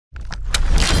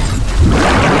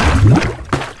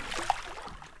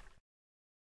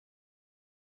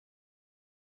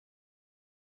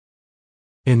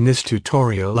In this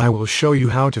tutorial I will show you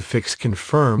how to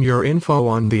confirm your info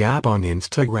on the app on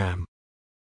Instagram.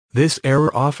 This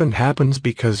error often happens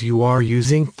because you are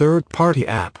using third-party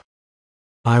app.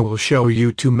 I will show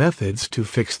you two methods to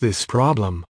fix this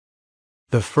problem.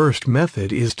 The first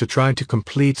method is to try to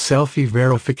complete selfie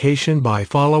verification by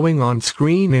following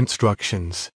on-screen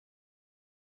instructions.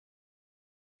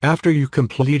 After you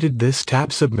completed this,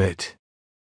 tap Submit.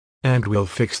 And we'll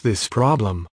fix this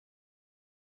problem.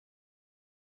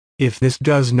 If this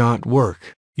does not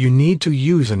work, you need to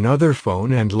use another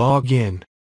phone and log in.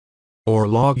 Or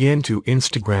log in to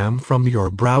Instagram from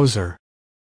your browser.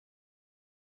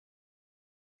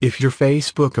 If your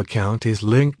Facebook account is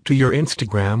linked to your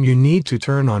Instagram, you need to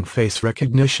turn on face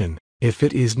recognition. If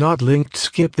it is not linked,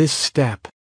 skip this step.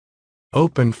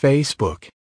 Open Facebook.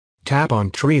 Tap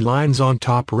on three lines on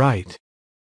top right.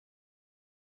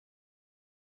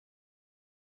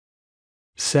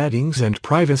 Settings and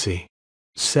Privacy.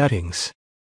 Settings.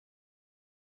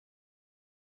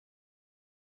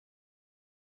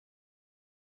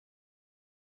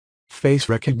 Face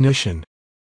recognition.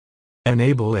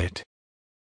 Enable it.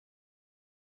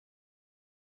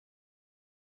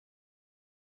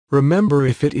 Remember,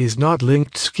 if it is not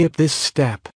linked, skip this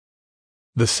step.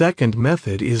 The second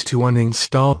method is to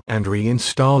uninstall and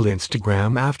reinstall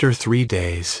Instagram after 3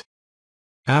 days.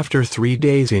 After 3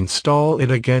 days, install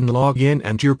it again, log in,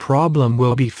 and your problem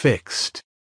will be fixed.